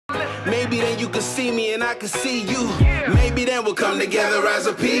Maybe then you can see me and I can see you. Maybe then we'll come together as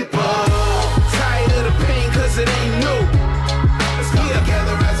a people. Tired of the pain cause it ain't new. Let's come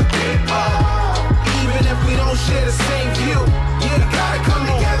together as a people. Even if we don't share the same view. Yeah, gotta come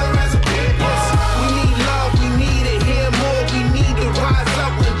together as a people. We need love, we need to hear more. We need to rise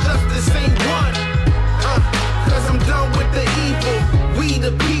up when justice ain't won. Cause I'm done with the evil. We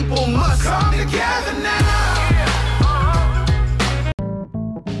the people must come together now.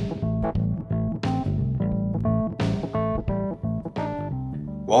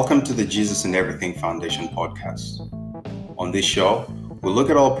 Welcome to the Jesus in Everything Foundation podcast. On this show, we look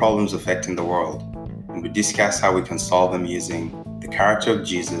at all problems affecting the world and we discuss how we can solve them using the character of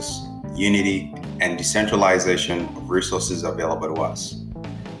Jesus, unity, and decentralization of resources available to us.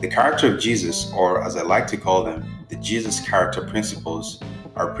 The character of Jesus, or as I like to call them, the Jesus character principles,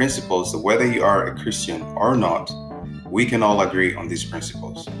 are principles that whether you are a Christian or not, we can all agree on these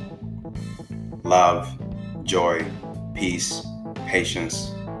principles. Love, joy, peace,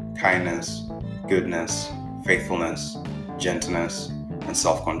 patience, kindness, goodness, faithfulness, gentleness, and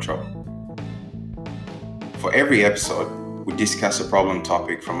self-control. For every episode, we discuss a problem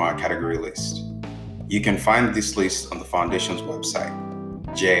topic from our category list. You can find this list on the Foundation's website,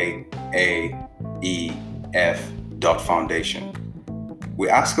 jaef.foundation. We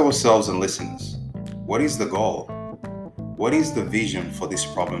ask ourselves and listeners, what is the goal? What is the vision for this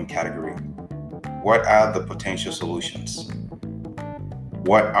problem category? What are the potential solutions?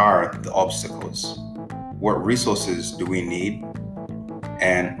 What are the obstacles? What resources do we need?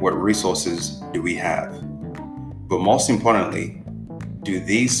 And what resources do we have? But most importantly, do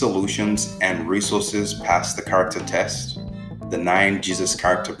these solutions and resources pass the character test, the 9 Jesus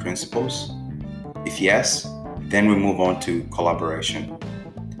character principles? If yes, then we move on to collaboration.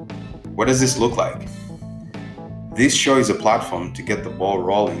 What does this look like? This show is a platform to get the ball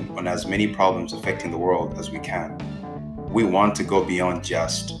rolling on as many problems affecting the world as we can. We want to go beyond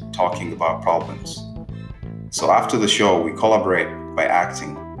just talking about problems. So after the show, we collaborate by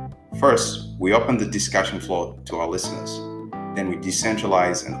acting. First, we open the discussion floor to our listeners. Then we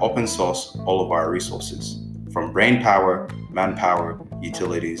decentralize and open source all of our resources, from brain power, manpower,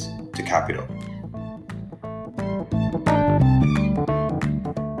 utilities, to capital.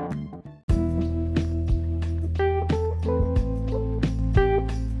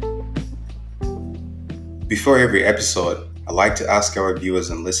 Before every episode, I like to ask our viewers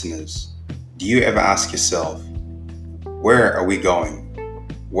and listeners, do you ever ask yourself, where are we going?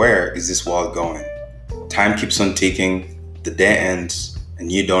 Where is this world going? Time keeps on ticking, the day ends, a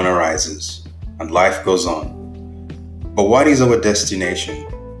new dawn arises, and life goes on. But what is our destination?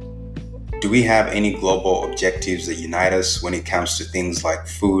 Do we have any global objectives that unite us when it comes to things like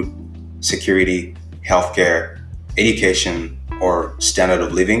food, security, healthcare, education, or standard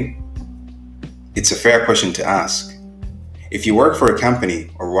of living? It's a fair question to ask. If you work for a company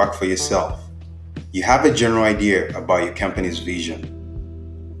or work for yourself, you have a general idea about your company's vision,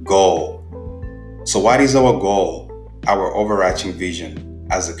 goal. So what is our goal, our overarching vision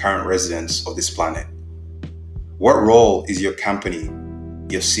as the current residents of this planet? What role is your company,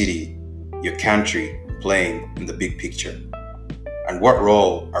 your city, your country playing in the big picture? And what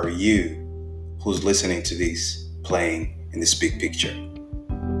role are you, who's listening to this, playing in this big picture?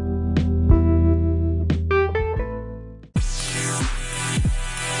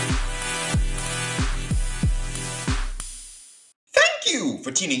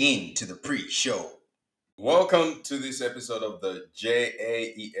 For tuning in to the pre-show. Welcome to this episode of the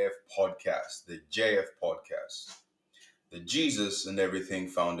JAEF podcast, the JF podcast, the Jesus and Everything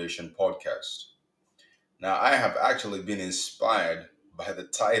Foundation podcast. Now, I have actually been inspired by the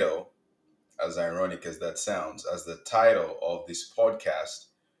title, as ironic as that sounds, as the title of this podcast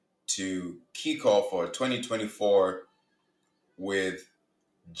to kick off our 2024 with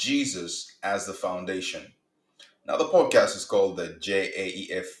Jesus as the foundation. Now, the podcast is called the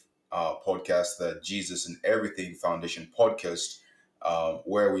JAEF podcast, the Jesus and Everything Foundation podcast,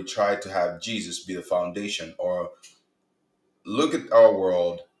 where we try to have Jesus be the foundation or look at our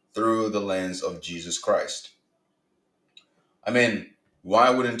world through the lens of Jesus Christ. I mean,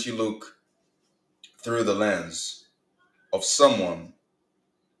 why wouldn't you look through the lens of someone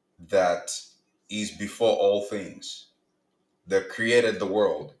that is before all things, that created the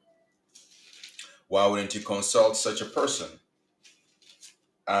world? Why wouldn't you consult such a person?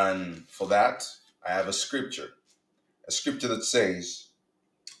 And for that, I have a scripture that says,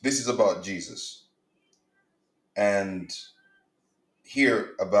 this is about Jesus. And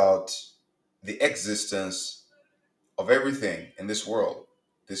here about the existence of everything in this world,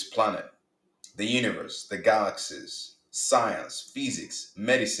 this planet, the universe, the galaxies, science, physics,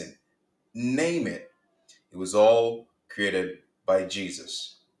 medicine, name it. It was all created by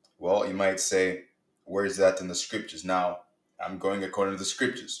Jesus. Well, you might say, where is that in the scriptures? Now, I'm going according to the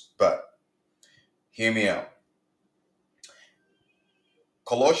scriptures, but hear me out.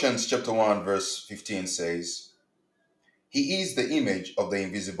 Colossians chapter 1 verse 15 says, He is the image of the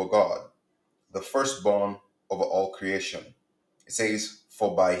invisible God, the firstborn over all creation. It says,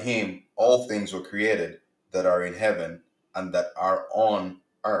 For by him all things were created that are in heaven and that are on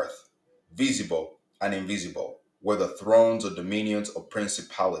earth, visible and invisible, whether thrones or dominions or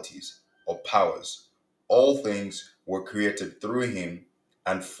principalities or powers. All things were created through him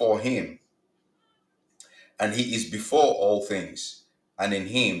and for him. And he is before all things, and in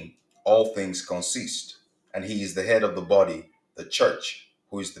him all things consist. And he is the head of the body, the church,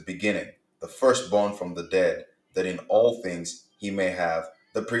 who is the beginning, the firstborn from the dead, that in all things he may have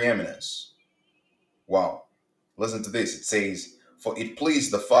the preeminence. Wow. Listen to this. It says, For it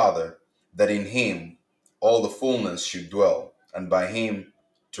pleased the Father that in him all the fullness should dwell, and by him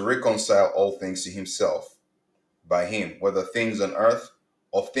to reconcile all things to himself. By him, whether things on earth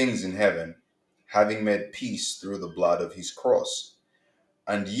or things in heaven, having made peace through the blood of his cross.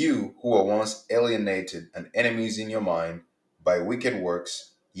 And you who were once alienated and enemies in your mind by wicked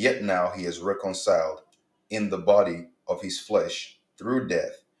works, yet now he has reconciled in the body of his flesh through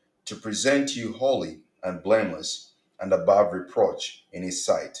death, to present you holy and blameless and above reproach in his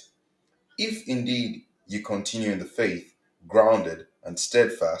sight. If indeed you continue in the faith, grounded and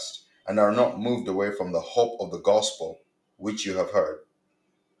steadfast, and are not moved away from the hope of the gospel which you have heard,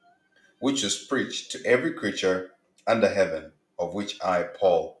 which was preached to every creature under heaven, of which I,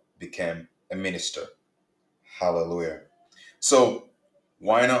 Paul, became a minister. Hallelujah. So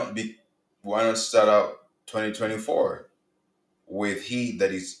why not start out 2024 with he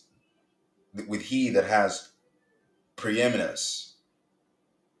that has preeminence?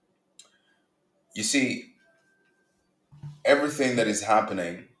 You see, everything that is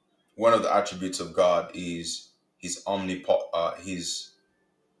happening, one of the attributes of God is his he's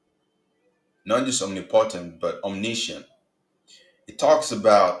not just omnipotent, but omniscient. It talks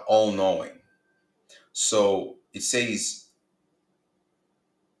about all knowing. So it says,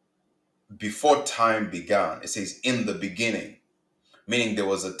 before time began, it says in the beginning, meaning there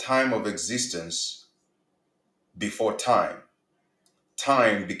was a time of existence before time.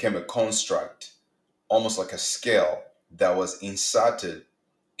 Time became a construct, almost like a scale that was inserted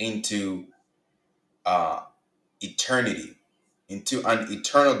into eternity, into an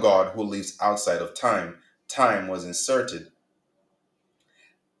eternal God who lives outside of time. Time was inserted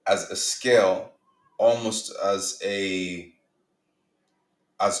as a scale, almost as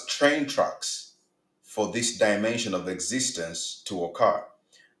train tracks for this dimension of existence to occur.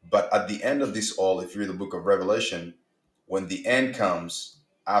 But at the end of this all, if you read the book of Revelation, when the end comes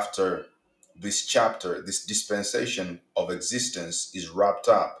after this chapter, this dispensation of existence is wrapped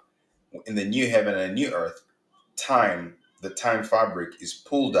up in the new heaven and new earth, time, the time fabric is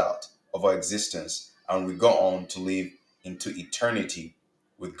pulled out of our existence, and we go on to live into eternity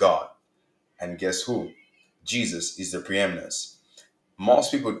with God. And guess who? Jesus is the preeminence.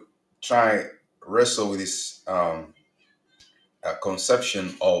 Most people wrestle with this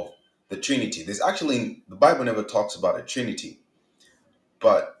conception of the Trinity. The Bible never talks about a Trinity,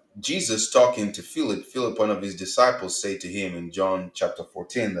 but Jesus, talking to Philip, one of his disciples, said to him in John chapter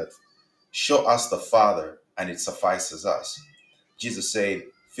 14 that, show us the Father and it suffices us. Jesus said,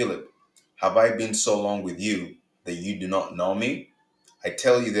 Philip, have I been so long with you that you do not know me? I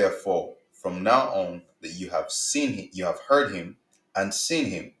tell you therefore, from now on, that you have seen him, you have heard him and seen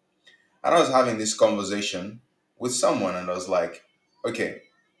him. And I was having this conversation with someone, and I was like, okay,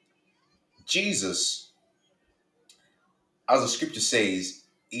 Jesus, as the scripture says,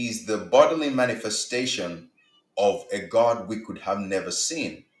 is the bodily manifestation of a God we could have never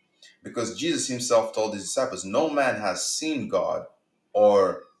seen. Because Jesus himself told his disciples, no man has seen God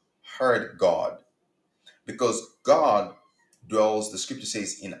or heard God. Because God dwells, the scripture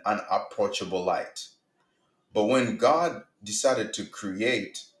says, in unapproachable light. But when God decided to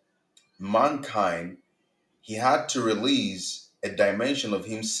create mankind, he had to release a dimension of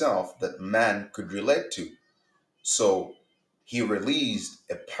himself that man could relate to. So he released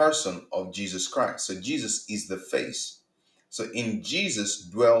a person of Jesus Christ. So Jesus is the face. So in Jesus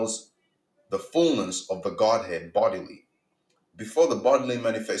dwells the fullness of the Godhead bodily. Before the bodily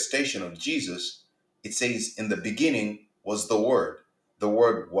manifestation of Jesus, it says in the beginning was the Word. The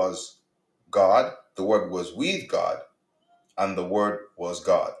Word was God. The Word was with God. And the Word was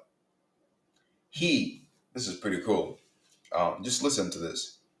God. This is pretty cool. Just listen to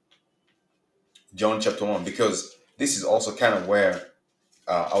this. John chapter 1, because this is also kind of where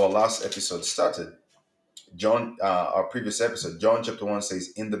our last episode started, our previous episode, John chapter 1 says,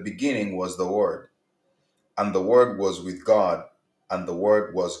 "In the beginning was the Word, and the Word was with God, and the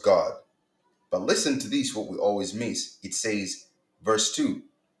Word was God." But listen to this, what we always miss. It says, verse 2,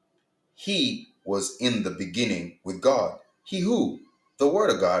 "He was in the beginning with God." He who? The Word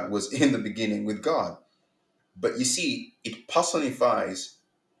of God was in the beginning with God. But you see, it personifies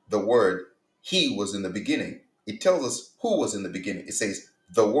the word. He was in the beginning. It tells us who was in the beginning. It says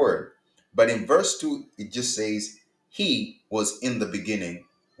the Word. But in verse 2, it just says, "He was in the beginning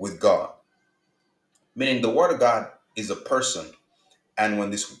with God." Meaning the Word of God is a person. And when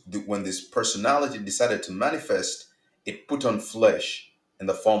this personality decided to manifest, it put on flesh in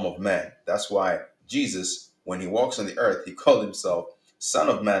the form of man. That's why Jesus, when he walks on the earth, he called himself Son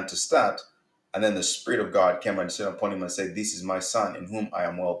of Man to start. And then the Spirit of God came and sat upon him and said, "This is my Son in whom I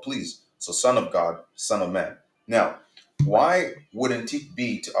am well pleased." So Son of God, Son of Man. Now, why wouldn't it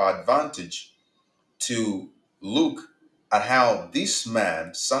be to our advantage to look at how this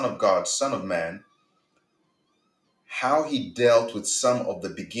man, Son of God, Son of Man, how he dealt with some of the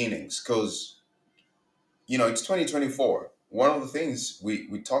beginnings? Because it's 2024. One of the things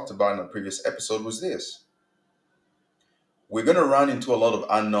we talked about in the previous episode was this. We're going to run into a lot of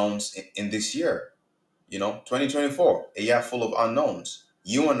unknowns in this year. 2024, a year full of unknowns.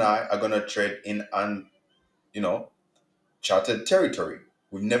 You and I are going to tread in you know, charted territory.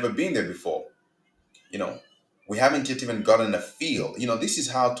 We've never been there before. You know, we haven't yet even gotten a feel. This is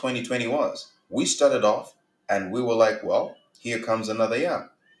how 2020 was. We started off and we were like, well, here comes another year.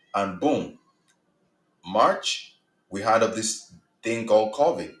 And boom, March, we heard of this thing called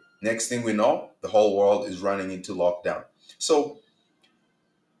COVID. Next thing we know, the whole world is running into lockdown. So,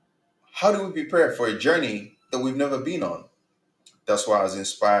 how do we prepare for a journey that we've never been on? That's why I was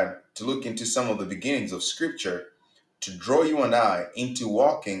inspired to look into some of the beginnings of Scripture to draw you and I into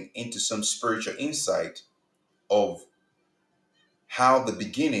walking into some spiritual insight of how the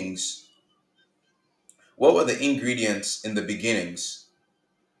beginnings, what were the ingredients in the beginnings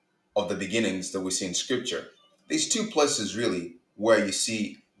of the beginnings that we see in Scripture. These two places really where you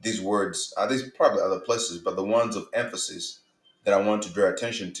see these words, there's probably other places, but the ones of emphasis that I want to draw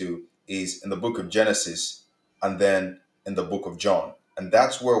attention to is in the book of Genesis and then in the book of John. And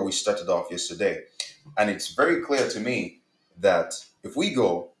that's where we started off yesterday. And it's very clear to me that if we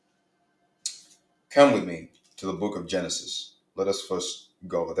come with me to the book of Genesis. Let us first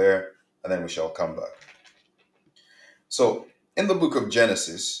go over there and then we shall come back. So in the book of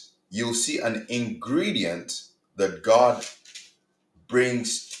Genesis, you'll see an ingredient that God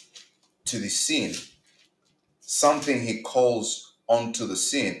brings to the scene, something he calls onto the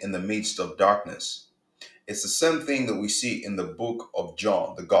scene in the midst of darkness. It's the same thing that we see in the book of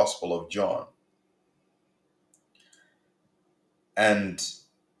John, the Gospel of John. And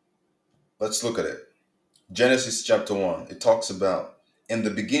let's look at it. Genesis chapter 1, it talks about, in the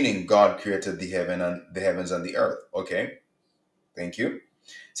beginning, God created the heavens and the earth. Okay, thank you. It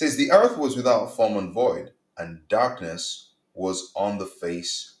says, the earth was without form and void, and darkness was on the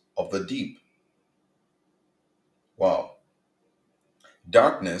face of the deep. Wow.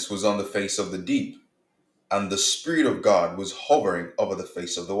 Darkness was on the face of the deep, and the Spirit of God was hovering over the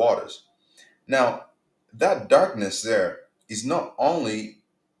face of the waters. Now, that darkness there is not only,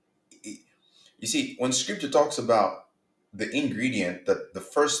 you see, when Scripture talks about the ingredient, that the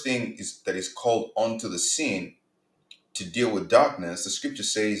first thing that is called onto the scene to deal with darkness, the Scripture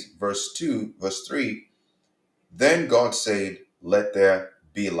says, verse 3, then God said, let there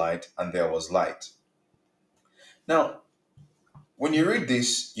be light, and there was light. Now, when you read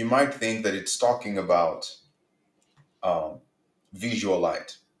this, you might think that it's talking about visual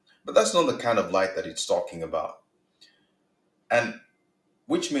light, but that's not the kind of light that it's talking about. And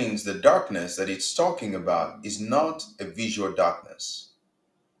which means the darkness that it's talking about is not a visual darkness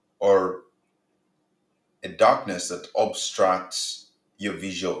or a darkness that obstructs your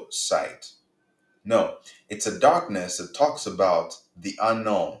visual sight. No, it's a darkness that talks about the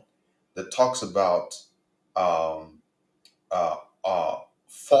unknown, that talks about um, uh,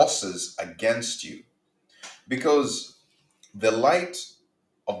 forces against you. Because the light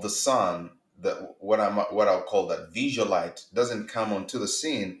of the sun, that what I'll call that visual light, doesn't come onto the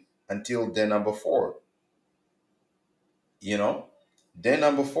scene until day number 4. Day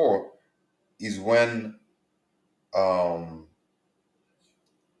number 4 is when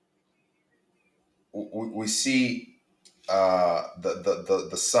we see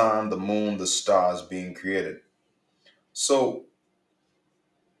the sun, the moon, the stars being created. So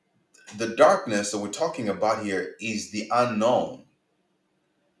the darkness that we're talking about here is the unknown,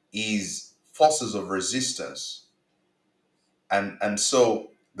 is forces of resistance. And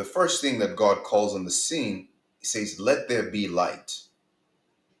so the first thing that God calls on the scene, he says, let there be light.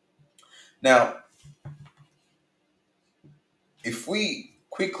 Now, if we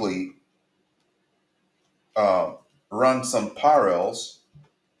quickly uh, run some parallels,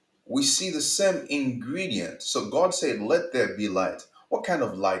 we see the same ingredient. So God said, let there be light. What kind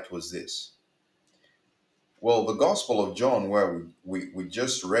of light was this? Well, the Gospel of John, where we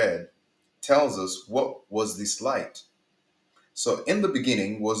just read, tells us what was this light. So in the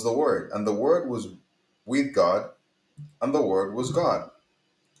beginning was the Word, and the Word was with God, and the Word was God.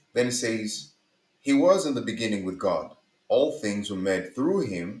 Then it says, he was in the beginning with God. All things were made through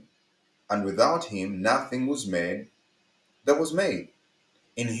him, and without him nothing was made that was made.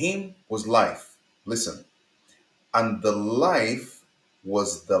 In him was life. Listen. And the life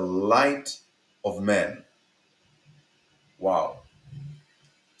was the light of men. Wow.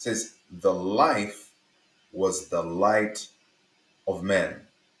 It says, the life was the light of men.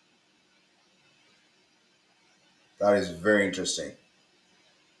 That is very interesting.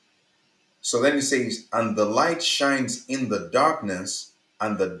 So then he says, and the light shines in the darkness,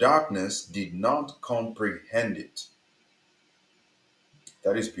 and the darkness did not comprehend it.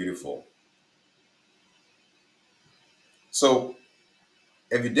 That is beautiful. So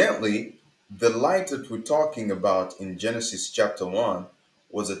evidently, the light that we're talking about in Genesis chapter 1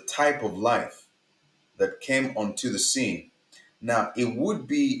 was a type of life that came onto the scene. Now, it would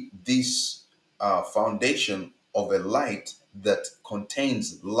be this foundation of a light that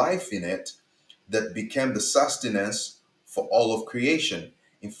contains life in it that became the sustenance for all of creation.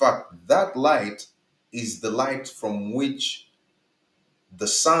 In fact, that light is the light from which the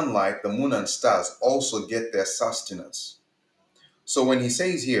sunlight, the moon, and stars also get their sustenance. So when he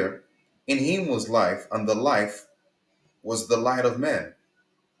says here, in him was life, and the life was the light of man.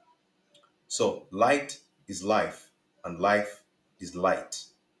 So light is life, and life is light.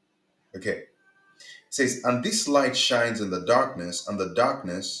 Okay. It says, and this light shines in the darkness, and the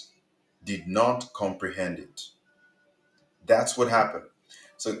darkness did not comprehend it. That's what happened.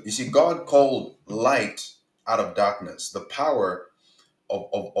 So you see, God called light out of darkness. The power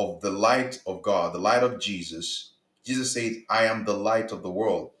of the light of God, the light of Jesus. Jesus said, I am the light of the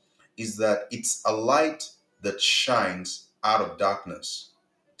world. Is that it's a light that shines out of darkness.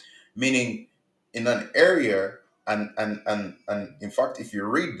 Meaning in an area, and in fact, if you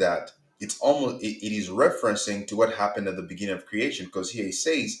read that, it's almost it is referencing to what happened at the beginning of creation, because here he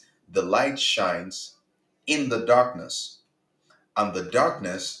says the light shines in the darkness, and the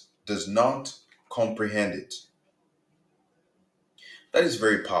darkness does not comprehend it. That is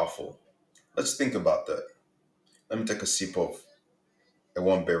very powerful. Let's think about that. Let me take a sip of a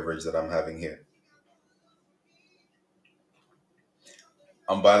warm beverage that I'm having here.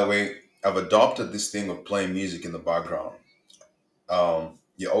 And by the way, I've adopted this thing of playing music in the background.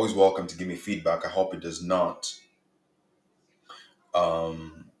 You're always welcome to give me feedback. I hope it does not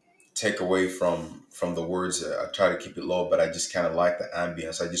um, take away from the words. I try to keep it low, but I just kind of like the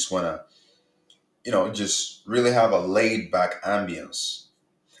ambience. I just want to, just really have a laid back ambience.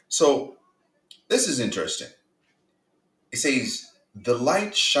 So this is interesting. It says, the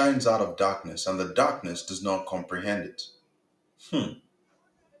light shines out of darkness, and the darkness does not comprehend it.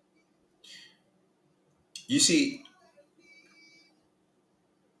 You see,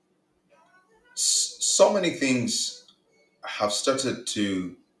 so many things have started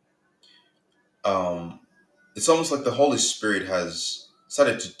to, um, it's almost like the Holy Spirit has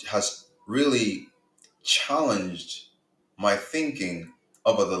really challenged my thinking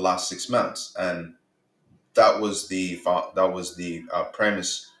over the last 6 months. And that was the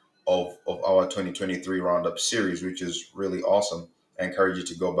premise of our 2023 Roundup series, which is really awesome. I encourage you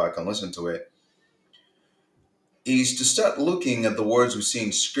to go back and listen to it. Is to start looking at the words we see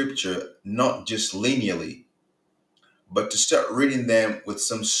in Scripture not just linearly, but to start reading them with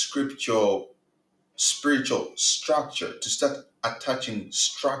some spiritual structure, to start attaching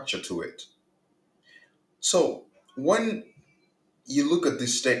structure to it. So when you look at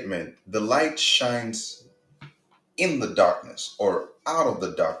this statement, the light shines in the darkness or out of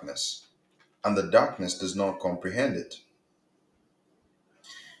the darkness, and the darkness does not comprehend it.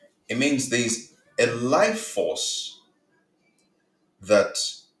 It means there's a life force that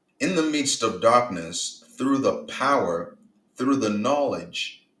in the midst of darkness, through the power, through the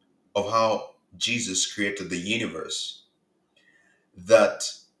knowledge of how Jesus created the universe,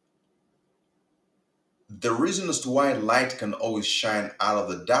 that the reason as to why light can always shine out of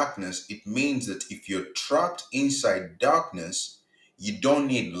the darkness, it means that if you're trapped inside darkness, you don't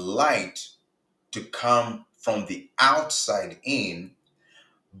need light to come from the outside in,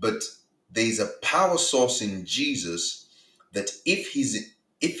 but there's a power source in Jesus that if he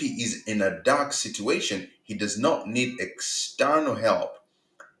is in a dark situation, he does not need external help,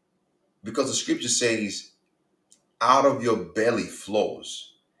 because the scripture says, out of your belly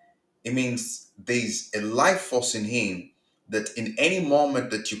flows. It means there's a life force in him that in any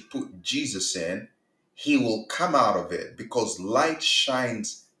moment that you put Jesus in, he will come out of it, because light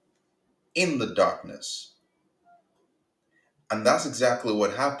shines in the darkness. And that's exactly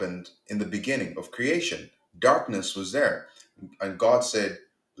what happened in the beginning of creation. Darkness was there, and God said,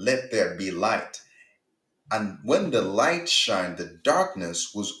 let there be light. And when the light shined, the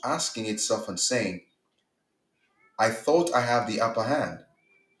darkness was asking itself and saying, I thought I have the upper hand.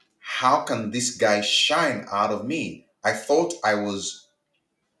 How can this guy shine out of me? I thought I was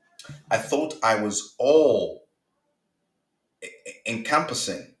all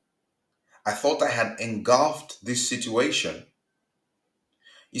encompassing. I thought I had engulfed this situation.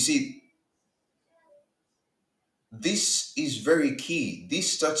 You see, this is very key.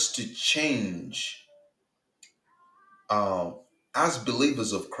 This starts to change uh, as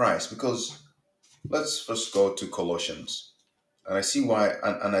believers of Christ, because let's first go to Colossians. And I see why,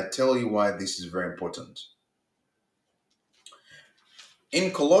 and I tell you why this is very important.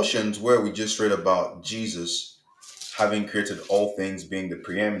 In Colossians, where we just read about Jesus having created all things, being the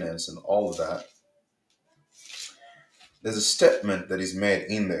preeminence and all of that, there's a statement that is made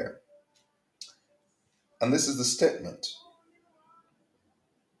in there. And this is the statement.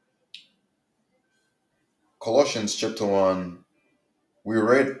 Colossians chapter 1, we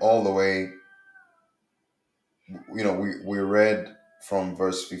read all the way, we read from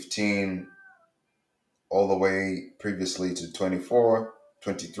verse 15 all the way previously to 24,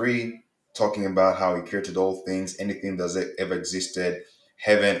 23, talking about how he created all things, anything that's ever existed,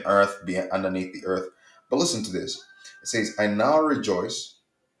 heaven, earth, being underneath the earth. But listen to this. It says, I now rejoice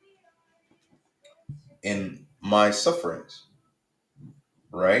in my sufferings.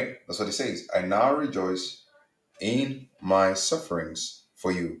 Right? That's what it says. I now rejoice in my sufferings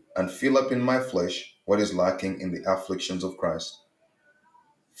for you, and fill up in my flesh what is lacking in the afflictions of Christ,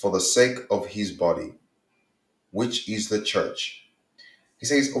 for the sake of his body, which is the church. He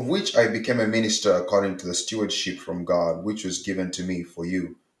says, of which I became a minister according to the stewardship from God, which was given to me for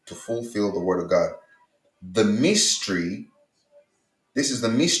you to fulfill the word of God. The mystery, this is the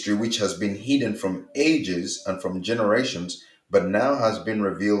mystery which has been hidden from ages and from generations, but now has been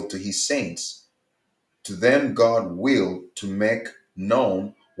revealed to his saints. To them God willed to make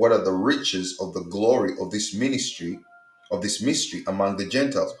known what are the riches of the glory of this mystery among the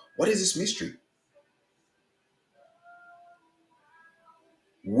Gentiles. What is this mystery?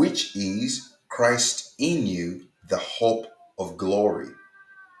 Which is Christ in you, the hope of glory.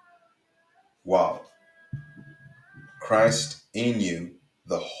 Wow. Christ in you,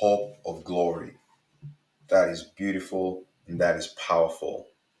 the hope of glory. That is beautiful and that is powerful.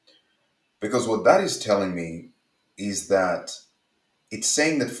 Because what that is telling me is that it's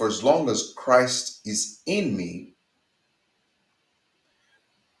saying that for as long as Christ is in me,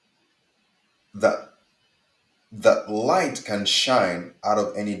 that light can shine out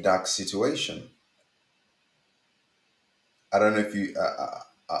of any dark situation. I don't know if you,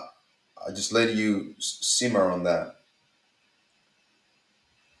 I just let you simmer on that.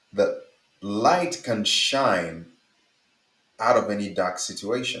 That light can shine out of any dark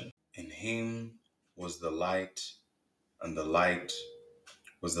situation. In him was the light, and the light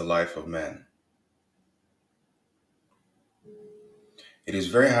was the life of man. It is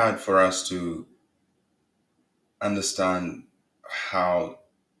very hard for us to understand how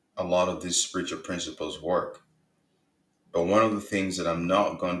a lot of these spiritual principles work. But one of the things that I'm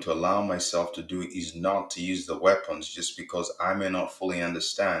not going to allow myself to do is not to use the weapons, just because I may not fully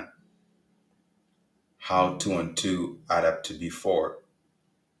understand how 2 and 2 add up to be 4.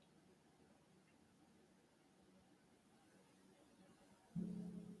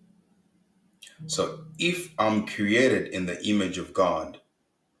 So if I'm created in the image of God,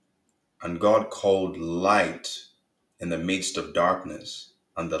 and God called light in the midst of darkness,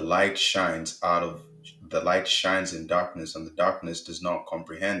 and the light shines in darkness, and the darkness does not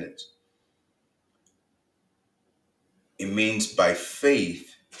comprehend it. It means by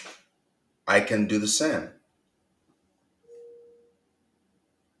faith, I can do the same.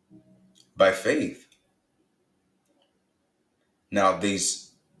 By faith. Now, these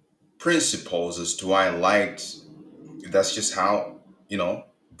principles as to why light, that's just how,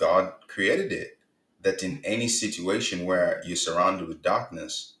 God created it. That in any situation where you're surrounded with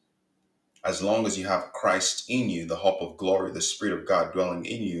darkness, as long as you have Christ in you, the hope of glory, the Spirit of God dwelling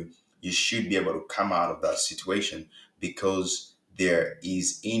in you, you should be able to come out of that situation, because there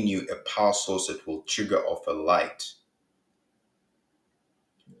is in you a power source that will trigger off a light.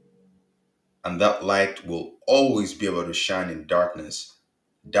 And that light will always be able to shine in darkness.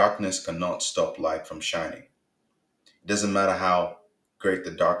 Darkness cannot stop light from shining. It doesn't matter how great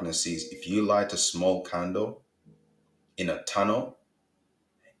the darkness is. If you light a small candle in a tunnel,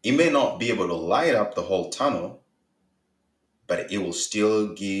 it may not be able to light up the whole tunnel, but it will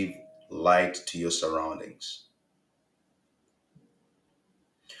still give light to your surroundings.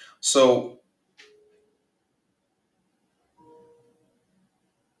 So,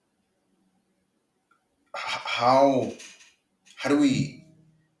 how do we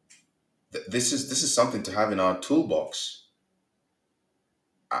this is something to have in our toolbox.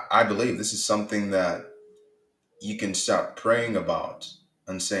 I believe this is something that you can start praying about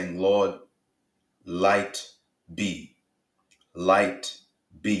and saying, Lord, light be, light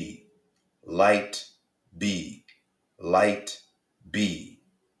be, light be, light be.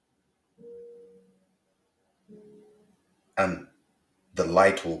 And the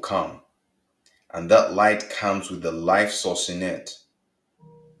light will come. And that light comes with the life source in it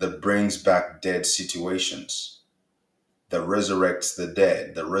that brings back dead situations, that resurrects the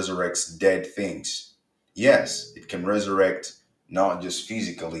dead, that resurrects dead things. Yes, it can resurrect not just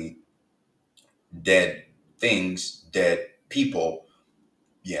physically dead things, dead people.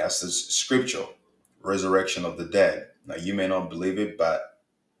 Yes, it's scriptural, resurrection of the dead. Now, you may not believe it, but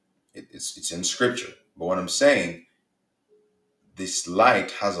it's in scripture. But what I'm saying, this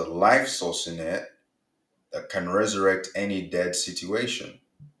light has a life source in it that can resurrect any dead situation.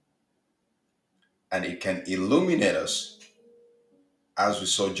 And it can illuminate us, as we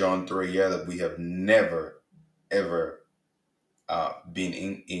saw John 3, yeah, that we have never, ever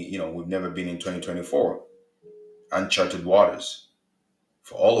been we've never been in 2024, uncharted waters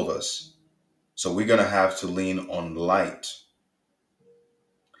for all of us. So we're going to have to lean on light.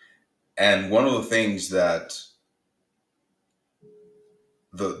 And one of the things that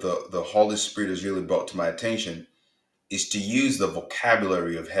the Holy Spirit has really brought to my attention is to use the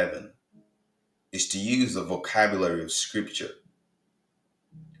vocabulary of heaven, is to use the vocabulary of scripture.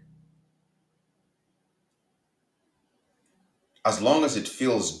 As long as it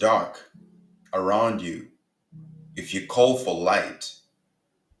feels dark around you, if you call for light,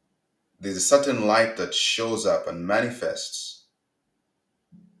 there's a certain light that shows up and manifests.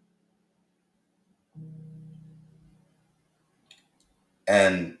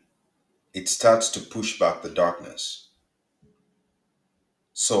 And it starts to push back the darkness.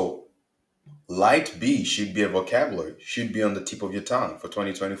 So light be should be a vocabulary, should be on the tip of your tongue for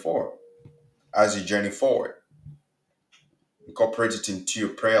 2024 as you journey forward. Incorporate it into your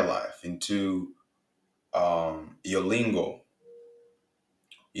prayer life, into your lingo.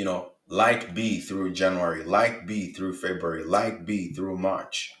 Light be through January, light be through February, light be through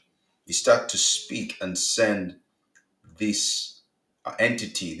March. You start to speak and send this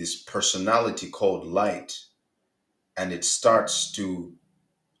entity, this personality called light, and it starts to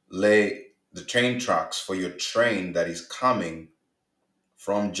lay the train tracks for your train that is coming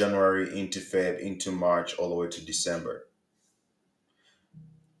from January into Feb, into March, all the way to December.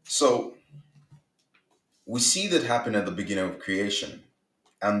 So we see that happen at the beginning of creation.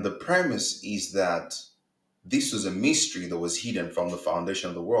 And the premise is that this was a mystery that was hidden from the foundation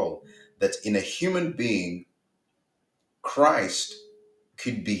of the world, that in a human being, Christ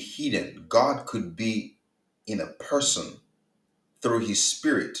could be hidden. God could be in a person through his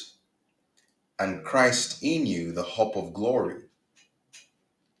spirit. And Christ in you, the hope of glory.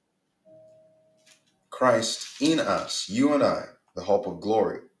 Christ in us, you and I, the hope of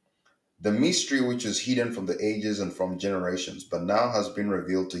glory. The mystery which is hidden from the ages and from generations, but now has been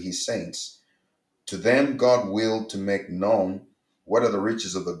revealed to his saints. To them God willed to make known what are the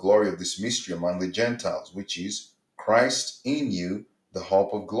riches of the glory of this mystery among the Gentiles, which is Christ in you, the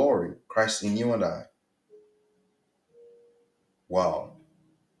hope of glory. Christ in you and I. Wow.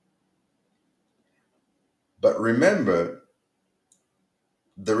 But remember,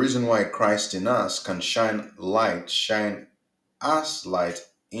 the reason why Christ in us can shine us light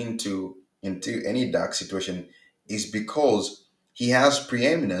into any dark situation is because he has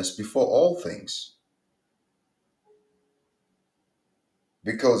preeminence before all things.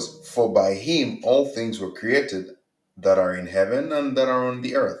 Because for by him all things were created that are in heaven and that are on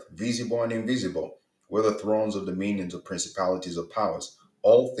the earth, visible and invisible, whether thrones or dominions or principalities or powers.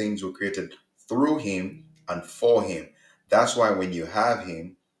 All things were created through him and for him. That's why when you have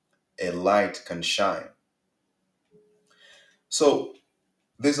him, a light can shine. So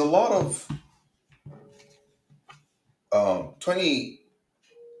there's a lot of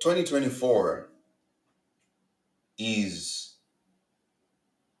 2024 is,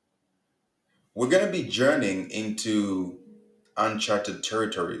 we're going to be journeying into uncharted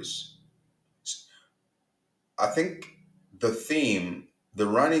territories. I think the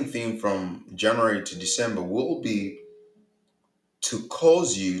running theme from January to December will be to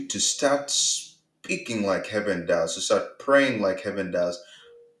cause you to start speaking like heaven does, to start praying like heaven does,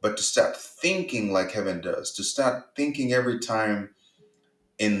 but to start thinking like heaven does, to start thinking every time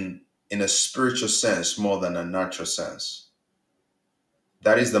in a spiritual sense more than a natural sense.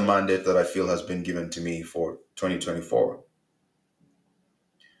 That is the mandate that I feel has been given to me for 2024,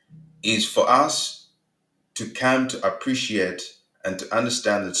 is for us to come to appreciate and to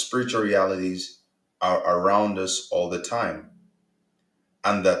understand that spiritual realities are around us all the time,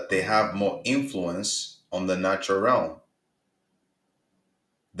 and that they have more influence on the natural realm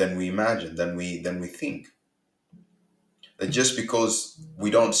than we imagine, than we think. That just because we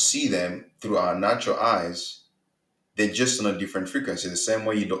don't see them through our natural eyes, they're just on a different frequency. The same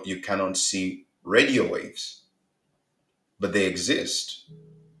way you cannot see radio waves, but they exist.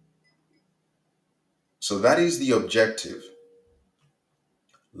 So that is the objective.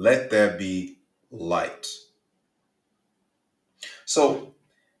 Let there be light. So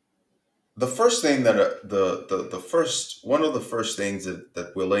the first thing that the first one of the first things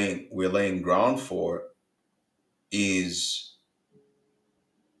that we're laying ground for is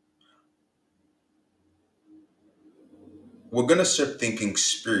we're gonna start thinking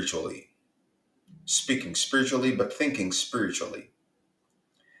spiritually, speaking spiritually, but thinking spiritually.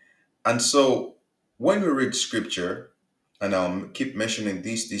 And so when we read scripture, and I'll keep mentioning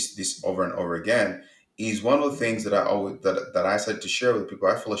this over and over again, is one of the things that I always that I said to share with people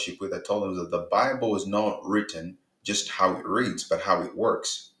I fellowship with. I told them that the Bible is not written just how it reads, but how it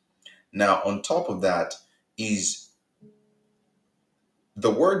works. Now, on top of that is the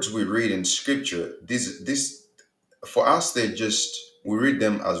words we read in scripture. This for us, they just we read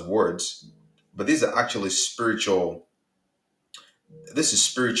them as words, but these are actually spiritual. This is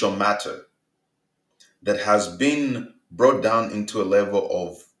spiritual matter that has been brought down into a level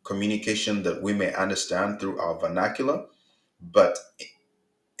of communication that we may understand through our vernacular, but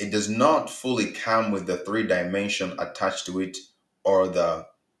it does not fully come with the three dimension attached to it, or the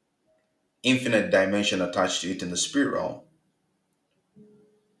infinite dimension attached to it in the spirit realm.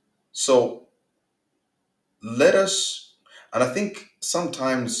 So let us, and I think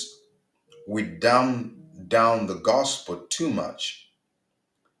sometimes we dumb down the gospel too much,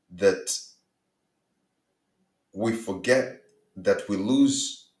 that we forget that we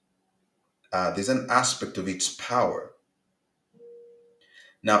lose, there's an aspect of its power.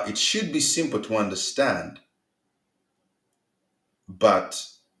 Now, it should be simple to understand, but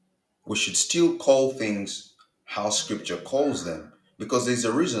we should still call things how scripture calls them, because there's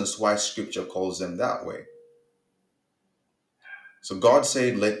a reasons why scripture calls them that way. So God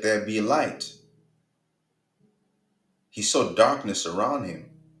said, let there be light. He saw darkness around him,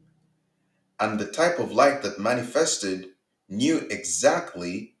 and the type of light that manifested knew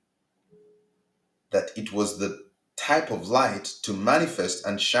exactly that it was the type of light to manifest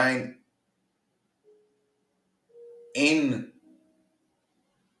and shine in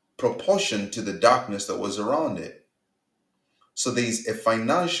proportion to the darkness that was around it. So there's a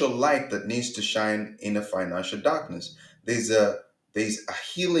financial light that needs to shine in a financial darkness. There's a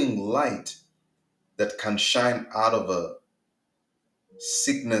healing light that can shine out of a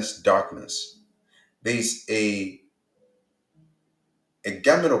sickness darkness. There's a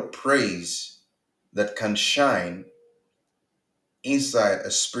gamut of praise that can shine inside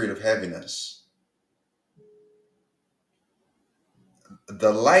a spirit of heaviness.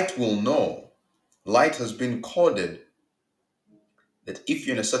 The light will know. Light has been coded that if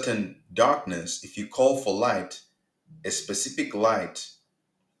you're in a certain darkness, if you call for light, a specific light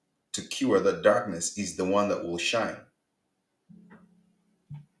to cure the darkness is the one that will shine.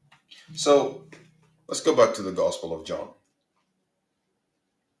 So let's go back to the Gospel of John.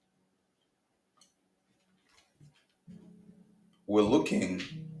 We're looking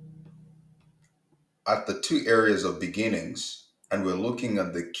at the two areas of beginnings, and we're looking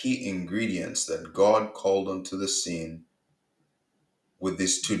at the key ingredients that God called onto the scene with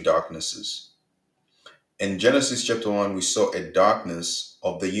these two darknesses. In Genesis chapter 1, we saw a darkness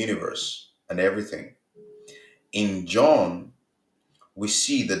of the universe and everything. In John, we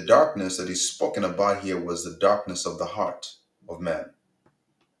see the darkness that is spoken about here was the darkness of the heart of man.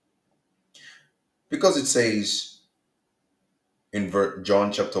 Because it says in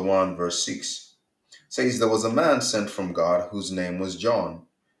John chapter 1, verse 6, says, there was a man sent from God whose name was John.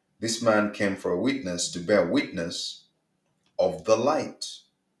 This man came for a witness, to bear witness of the light.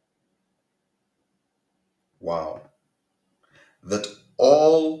 Wow. That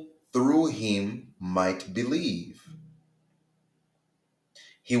all through him might believe.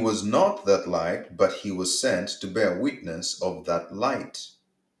 He was not that light, but he was sent to bear witness of that light.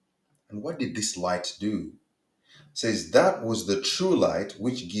 And what did this light do? It says that was the true light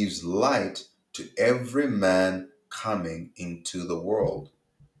which gives light to every man coming into the world.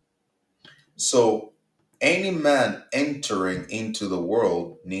 So any man entering into the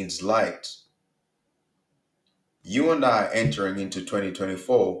world needs light. You and I entering into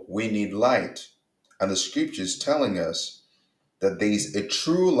 2024, we need light. And the scripture is telling us that there is a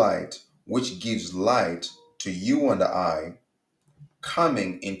true light which gives light to you and I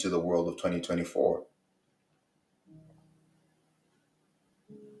coming into the world of 2024.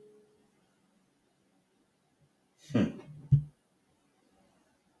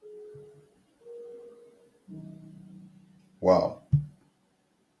 Wow.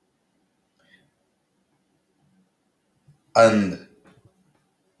 And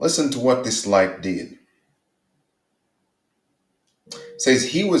listen to what this light did. It says,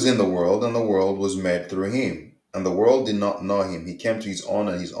 he was in the world, and the world was made through him. And the world did not know him. He came to his own,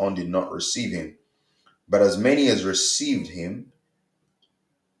 and his own did not receive him. But as many as received him,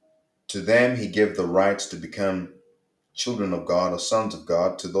 to them he gave the right to become children of God or sons of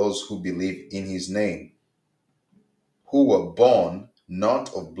God, to those who believe in his name, who were born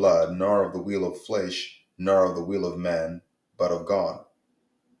not of blood, nor of the will of flesh, nor of the will of man, but of God.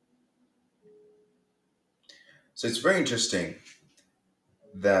 So it's very interesting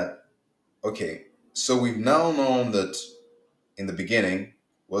that, okay, so we've now known that in the beginning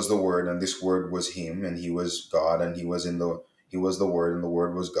was the Word, and this Word was him, and he was God, and he was the Word, and the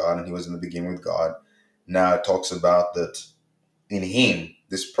Word was God, and he was in the beginning with God. Now it talks about that in him,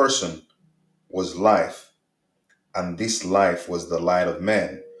 this person was life, and this life was the light of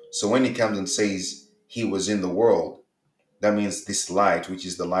man. So when he comes and says he was in the world, that means this light, which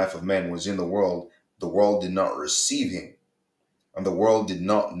is the life of man, was in the world. The world did not receive him, and the world did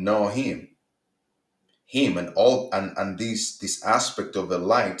not know him. Him and all and this aspect of the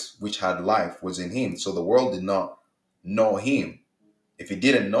light which had life was in him. So the world did not know him. If he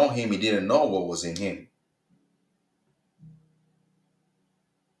didn't know him, he didn't know what was in him.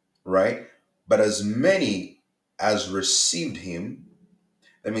 Right? But as many as received him,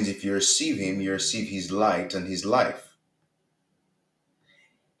 that means if you receive him, you receive his light and his life.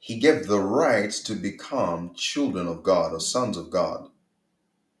 He gave the right to become children of God or sons of God.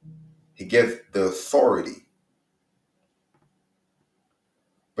 He gave the authority.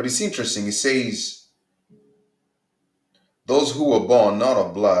 But it's interesting, he says, those who were born not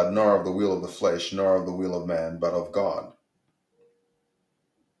of blood, nor of the will of the flesh, nor of the will of man, but of God.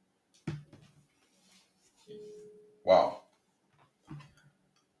 Wow.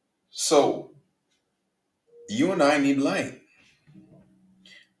 So, you and I need light.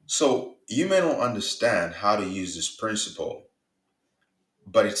 So, you may not understand how to use this principle,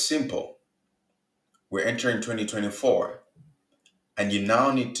 but it's simple. We're entering 2024, and you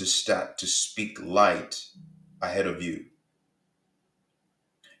now need to start to speak light ahead of you.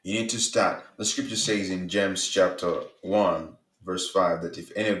 You need to start. The scripture says in James chapter 1, verse 5, that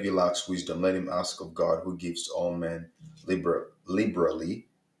if any of you lacks wisdom, let him ask of God, who gives to all men liberally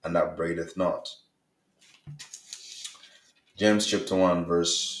and upbraideth not. James chapter 1,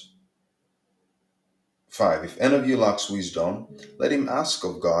 verse 5. If any of you lacks wisdom, let him ask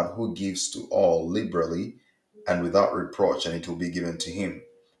of God, who gives to all liberally and without reproach, and it will be given to him.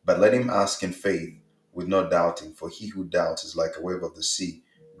 But let him ask in faith, with no doubting, for he who doubts is like a wave of the sea,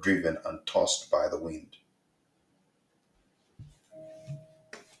 driven and tossed by the wind.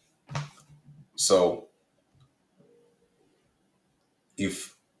 So,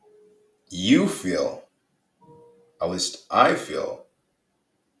 if you feel, at least I feel,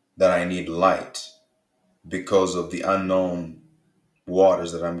 that I need light because of the unknown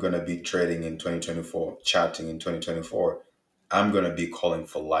waters that I'm going to be trading in 2024, chatting in 2024, I'm going to be calling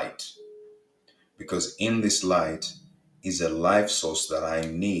for light. Because in this light is a life source that I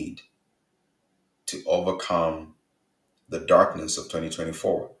need to overcome the darkness of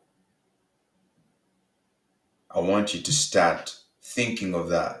 2024. I want you to start thinking of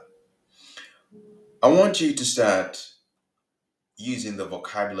that. I want you to start using the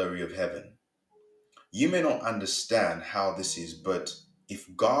vocabulary of heaven. You may not understand how this is, but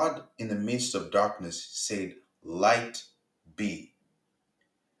if God in the midst of darkness said, light be,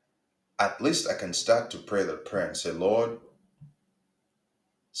 at least I can start to pray that prayer and say, Lord,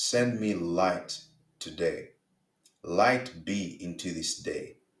 send me light today. Light be into this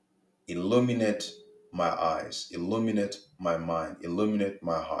day. Illuminate my eyes, illuminate my mind, illuminate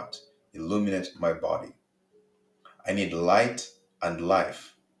my heart, illuminate my body. I need light and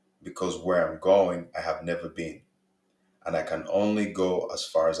life because where I'm going, I have never been. and I can only go as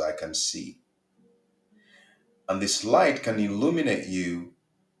far as I can see. And this light can illuminate you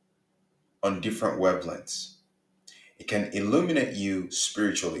on different wavelengths. It can illuminate you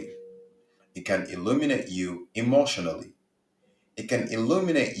spiritually. It can illuminate you emotionally. It can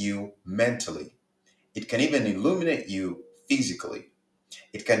illuminate you mentally. It can even illuminate you physically.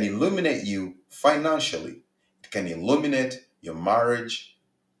 It can illuminate you financially. It can illuminate your marriage.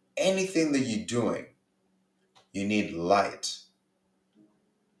 Anything that you're doing, you need light.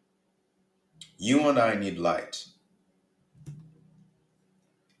 You and I need light.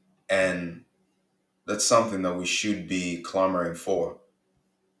 And that's something that we should be clamoring for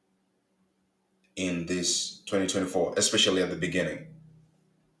in this 2024, especially at the beginning.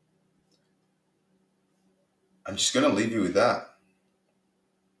 I'm just going to leave you with that.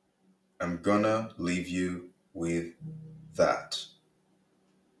 I'm going to leave you with that.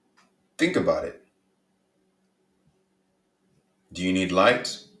 Think about it. Do you need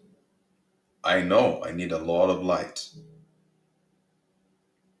light? I know I need a lot of light.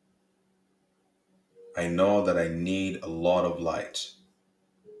 I know that I need a lot of light.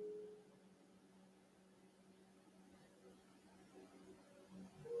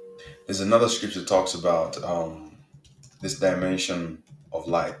 There's another scripture that talks about this dimension of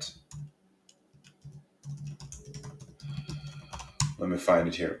light. Let me find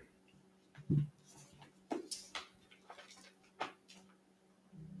it here.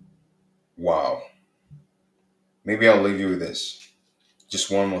 Wow. Maybe I'll leave you with this.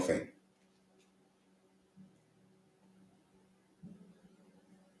 Just one more thing.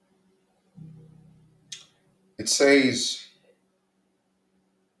 It says,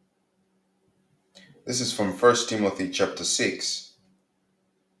 this is from 1 Timothy chapter 6,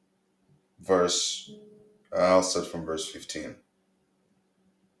 I'll start from verse 15.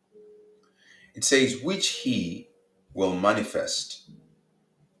 It says, which he will manifest.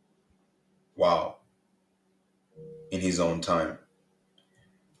 Wow. In his own time.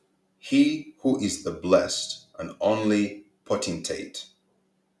 He who is the blessed and only potentate,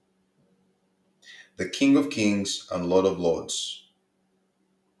 the King of kings and Lord of lords,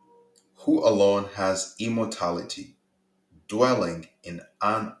 who alone has immortality, dwelling in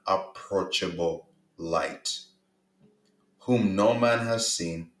unapproachable light, whom no man has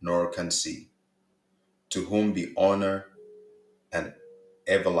seen nor can see, to whom be honor and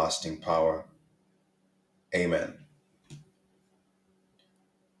everlasting power. Amen.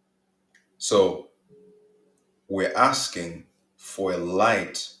 So we're asking for a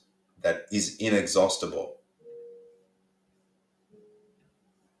light that is inexhaustible.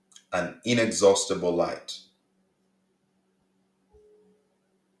 An inexhaustible light.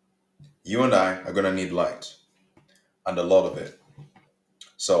 You and I are going to need light, and a lot of it.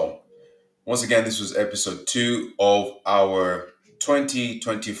 So once again, this was episode 2 of our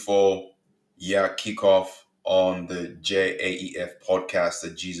 2024 year kickoff on the JAEF podcast, the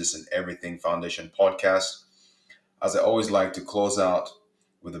Jesus and Everything Foundation podcast. As I always like to close out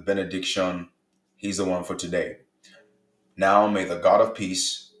with a benediction, he's the one for today. Now may the God of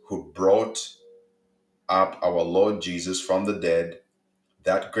peace, who brought up our Lord Jesus from the dead,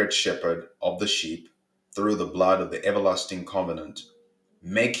 that great shepherd of the sheep, through the blood of the everlasting covenant,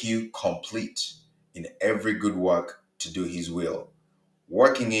 make you complete in every good work to do his will,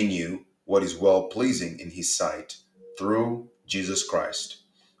 working in you what is well pleasing in his sight, through Jesus Christ,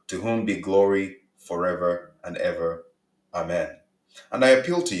 to whom be glory forever and ever. Amen. And I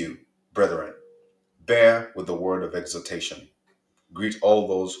appeal to you, brethren, bear with the word of exhortation. Greet all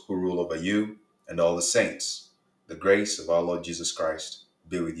those who rule over you and all the saints. The grace of our Lord Jesus Christ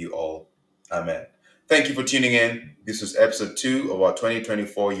be with you all. Amen. Thank you for tuning in. This was episode 2 of our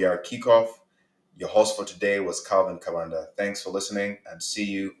 2024 year kickoff. Your host for today was Calvin Kabanda. Thanks for listening, and see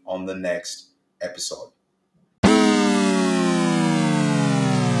you on the next episode.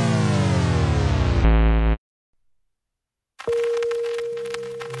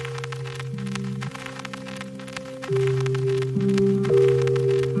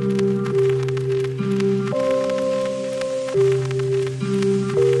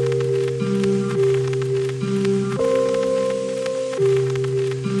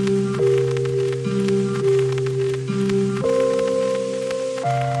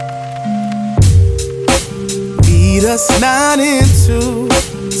 Lead us not into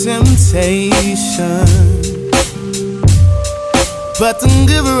temptation, but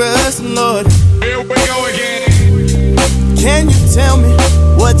deliver us, Lord. Here we go again. Can you tell me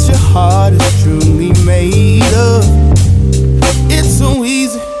what your heart is truly made of? It's so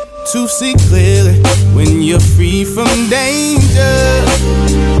easy to see clearly when you're free from danger.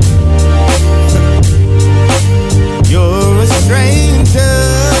 You're stranger.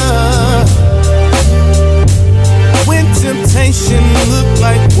 When temptation look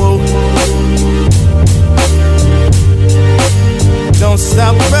like whoa, don't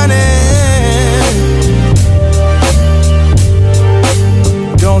stop running.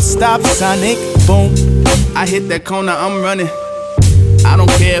 Don't stop, Sonic, boom. I hit that corner, I'm running. I don't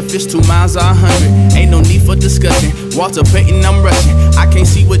care if it's 2 miles or 100. Ain't no need for discussion. Walter Payton, I'm rushing. I can't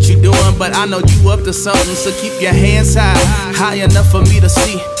see what you doing, but I know you up to something. So keep your hands high enough for me to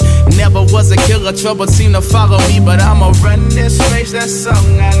see. Never was a killer, trouble seem to follow me, but I'ma run this race, that's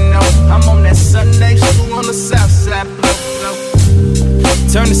something I know. I'm on that Sunday school on the south side.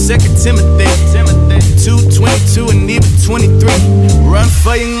 Turn to 2 Timothy 2:22 and even 23. Run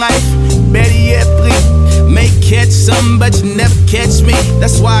for your life, better yet flee. May catch some, but you never catch me.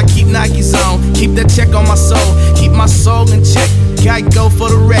 That's why I keep Nike's on. Keep that check on my soul. Keep my soul in check. Gotta go for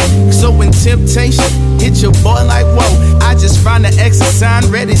the wreck. So when temptation hit your boy like whoa, I just find the exit sign,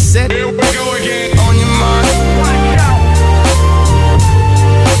 ready, set. Here we go again. On your mind.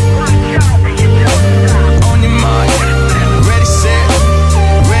 On your mind. Ready, set.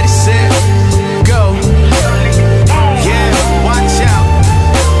 Ready, set. Go. Yeah, watch out.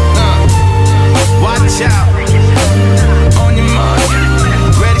 Watch out. On your mind.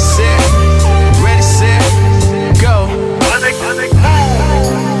 Ready, set. Ready, set. Go.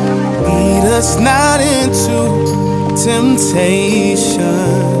 Lead us not into temptation,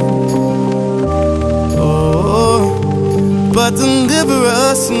 oh, but deliver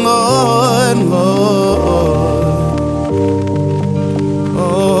us, Lord, Lord.